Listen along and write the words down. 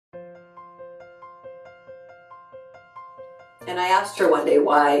And I asked her one day,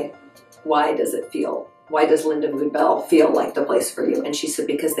 why does Lindamood-Bell feel like the place for you? And she said,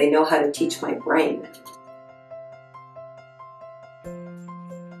 because they know how to teach my brain.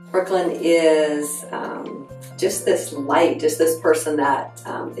 Brooklyn is just this light, just this person that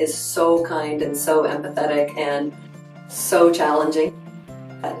is so kind and so empathetic and so challenging.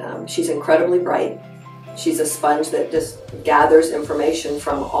 She's incredibly bright. She's a sponge that just gathers information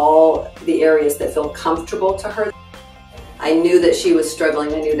from all the areas that feel comfortable to her. I knew that she was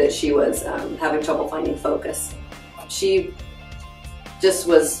struggling. I knew that she was having trouble finding focus. She just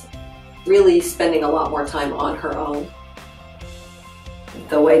was really spending a lot more time on her own.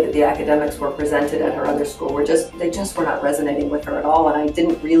 The way that the academics were presented at her other school they just were not resonating with her at all, and I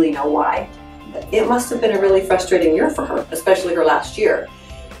didn't really know why. It must have been a really frustrating year for her, especially her last year,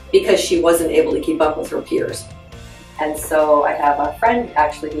 because she wasn't able to keep up with her peers. And so I have a friend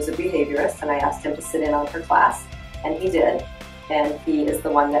actually who's a behaviorist, and I asked him to sit in on her class, and he did. And he is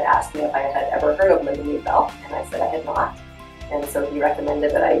the one that asked me if I had ever heard of Lindamood-Bell, and I said I had not. And so he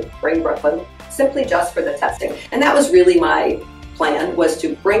recommended that I bring Brooklyn simply just for the testing. And that was really my plan, was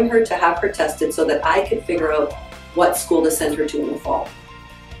to bring her to have her tested so that I could figure out what school to send her to in the fall.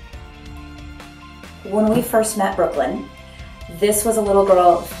 When we first met Brooklyn, this was a little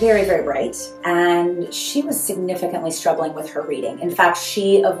girl, very, very bright, and she was significantly struggling with her reading. In fact,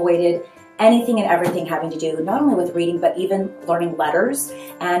 she avoided anything and everything having to do not only with reading, but even learning letters,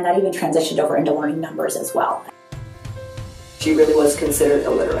 and that even transitioned over into learning numbers as well. She really was considered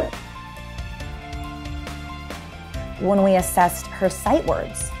illiterate. When we assessed her sight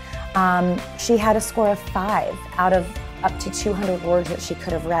words, she had a score of 5 out of up to 200 words that she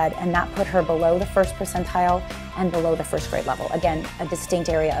could have read, and that put her below the first percentile and below the first grade level. Again, a distinct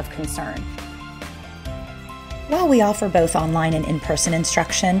area of concern. While we offer both online and in-person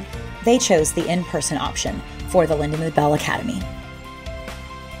instruction, they chose the in-person option for the Lindamood-Bell Academy.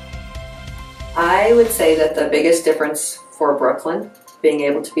 I would say that the biggest difference for Brooklyn, being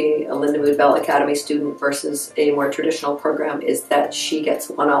able to be a Lindamood-Bell Academy student versus a more traditional program, is that she gets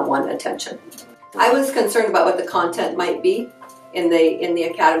one-on-one attention. I was concerned about what the content might be in the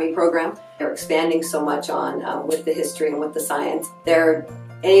Academy program. They're expanding so much on with the history and with the science. They're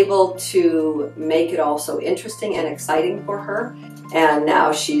able to make it all so interesting and exciting for her. And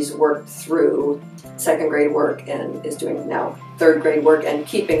now she's worked through second grade work and is doing now third grade work and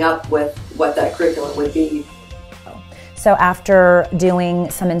keeping up with what that curriculum would be. So after doing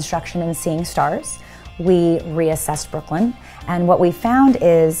some instruction in seeing stars, we reassessed Brooklyn, and what we found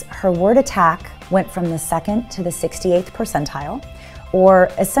is her word attack went from the 2nd to the 68th percentile, or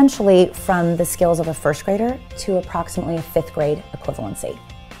essentially from the skills of a first grader to approximately a 5th grade equivalency,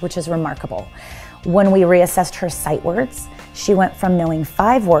 which is remarkable. When we reassessed her sight words, she went from knowing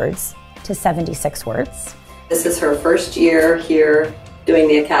 5 words to 76 words. This is her first year here doing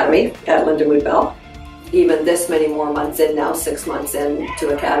the Academy at Lindamood-Bell. Even this many more months in now, 6 months into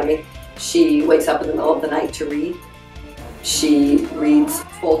Academy, she wakes up in the middle of the night to read. She reads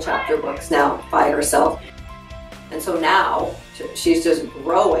full chapter books now by herself. And so now she's just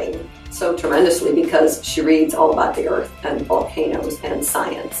growing so tremendously because she reads all about the earth and volcanoes and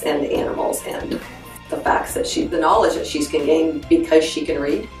science and animals and the facts that the knowledge that she's gained because she can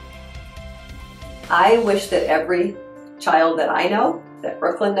read. I wish that every child that I know, that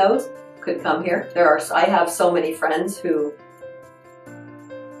Brooklyn knows, could come here. I have so many friends who,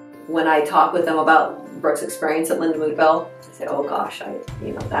 when I talk with them about Brooke's experience at Lindamood-Bell, I say, oh gosh,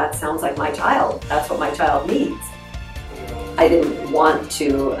 that sounds like my child. That's what my child needs. I didn't want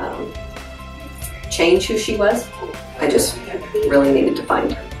to change who she was. I just really needed to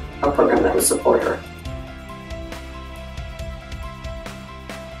find a program that would support her.